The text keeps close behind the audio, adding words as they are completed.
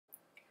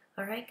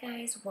Alright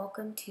guys,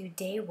 welcome to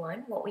day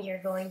one. What we are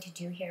going to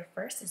do here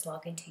first is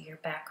log into your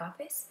back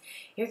office.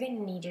 You're going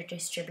to need your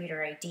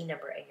distributor ID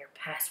number and your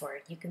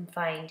password. You can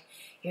find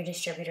your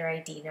distributor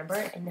ID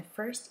number in the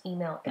first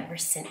email ever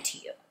sent to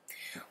you.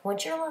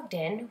 Once you're logged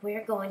in,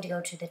 we're going to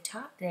go to the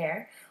top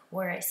there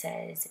where it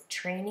says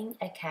Training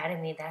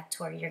Academy. That's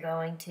where you're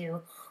going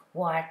to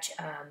watch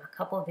a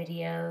couple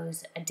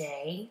videos a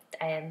day.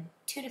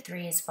 2 to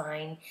 3 is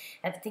fine.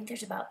 I think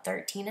there's about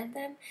 13 of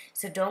them,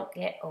 so don't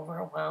get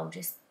overwhelmed.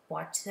 Just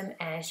watch them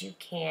as you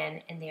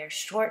can, and they are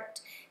short,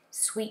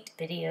 sweet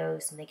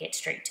videos, and they get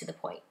straight to the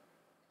point.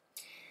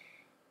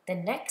 The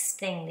next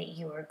thing that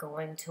you are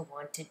going to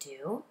want to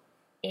do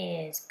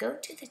is go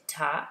to the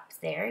top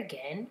there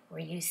again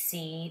where you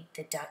see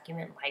the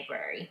document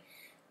library.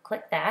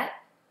 Click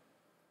that.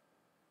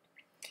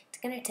 It's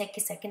going to take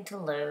a second to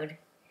load,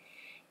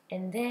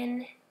 and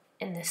then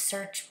in the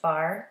search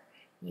bar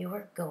you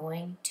are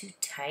going to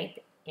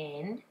type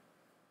in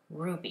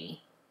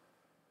Ruby,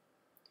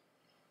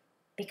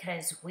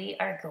 because we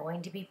are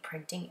going to be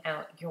printing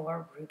out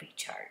your Ruby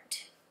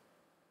chart.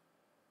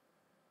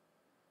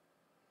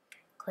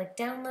 Click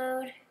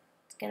download,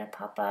 it's going to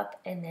pop up,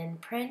 and then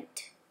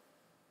print.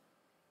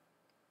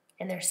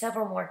 And there's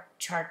several more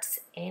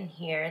charts in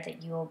here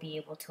that you will be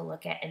able to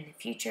look at in the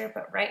future,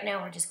 but right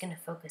now we're just going to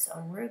focus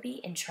on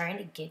Ruby and trying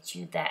to get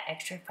you that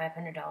extra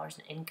 $500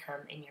 in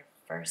income in your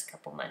first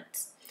couple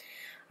months.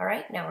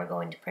 Alright, now we're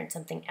going to print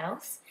something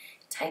else.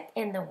 Type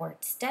in the word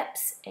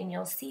steps, and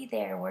you'll see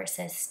there where it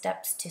says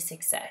steps to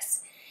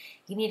success.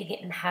 You need to get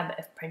in the habit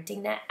of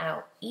printing that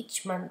out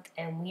each month,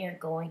 and we are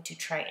going to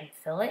try and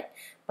fill it,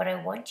 but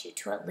I want you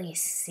to at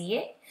least see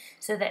it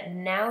so that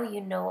now you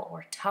know what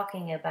we're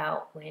talking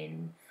about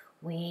when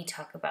we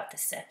talk about the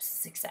steps to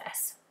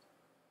success.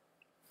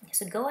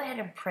 So go ahead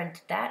and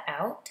print that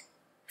out,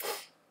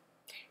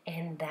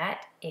 and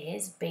that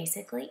is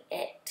basically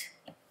it.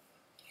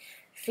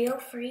 Feel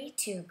free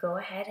to go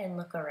ahead and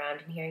look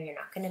around in here. You're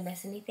not going to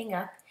mess anything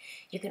up.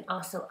 You can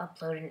also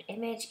upload an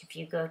image if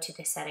you go to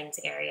the settings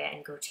area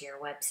and go to your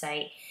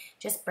website.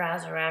 Just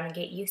browse around and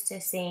get used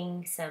to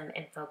seeing some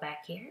info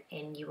back here,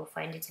 and you will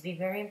find it to be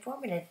very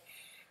informative.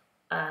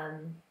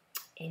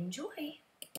 Enjoy.